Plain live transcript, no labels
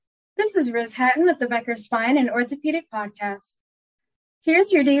This is Riz Hatton with the Becker Spine and Orthopedic Podcast.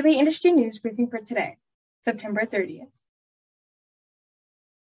 Here's your daily industry news briefing for today, September 30th.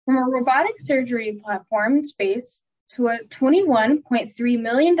 From a robotic surgery platform in space to a $21.3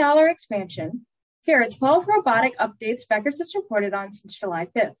 million expansion, here are 12 robotic updates Becker's has reported on since July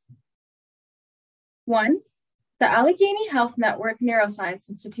 5th. 1. The Allegheny Health Network Neuroscience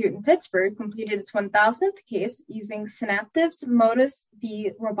Institute in Pittsburgh completed its 1,000th case using Synaptive's Modus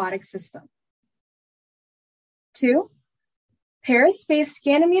V robotic system. 2. Paris-based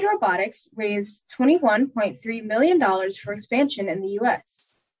Ganymede Robotics raised $21.3 million for expansion in the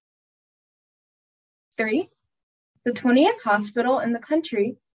U.S. 3. The 20th hospital in the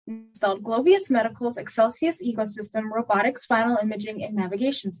country installed Glovius Medical's Excelsius Ecosystem robotic spinal imaging and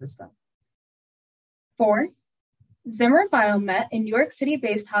navigation system. 4. Zimmer Biomet, a New York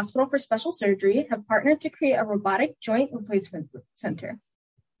City-based hospital for special surgery, have partnered to create a robotic joint replacement center.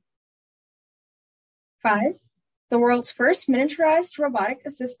 5. The world's first miniaturized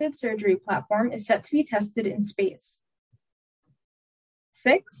robotic-assisted surgery platform is set to be tested in space.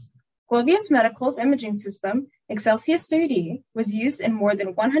 6. Glovius Medical's imaging system, Excelsius 3D, was used in more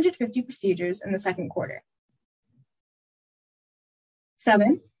than 150 procedures in the second quarter.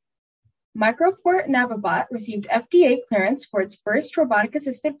 7. Microport Navibot received FDA clearance for its first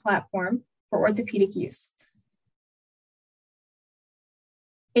robotic-assisted platform for orthopedic use.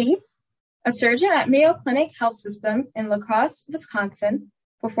 8. A surgeon at Mayo Clinic Health System in La Crosse, Wisconsin,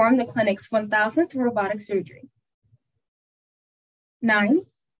 performed the clinic's 1,000th robotic surgery. 9.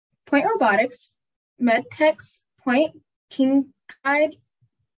 Point Robotics, MedTech's Point KingGuide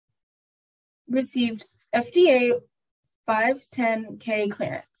received FDA 510(k)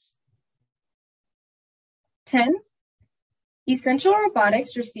 clearance. 10. Essential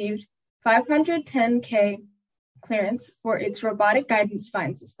Robotics received 510(k) clearance for its robotic guidance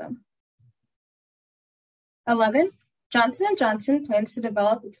spine system. 11. Johnson & Johnson plans to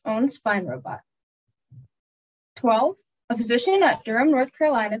develop its own spine robot. 12. A physician at Durham, North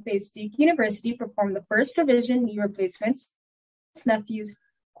Carolina-based Duke University performed the first revision knee replacements of his nephew's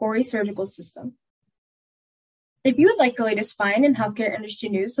Corey surgical system. If you would like the latest spine and healthcare industry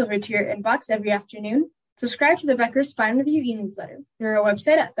news delivered to your inbox every afternoon, subscribe to the Becker Spine Review e-newsletter through our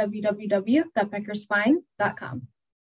website at www.beckerspine.com.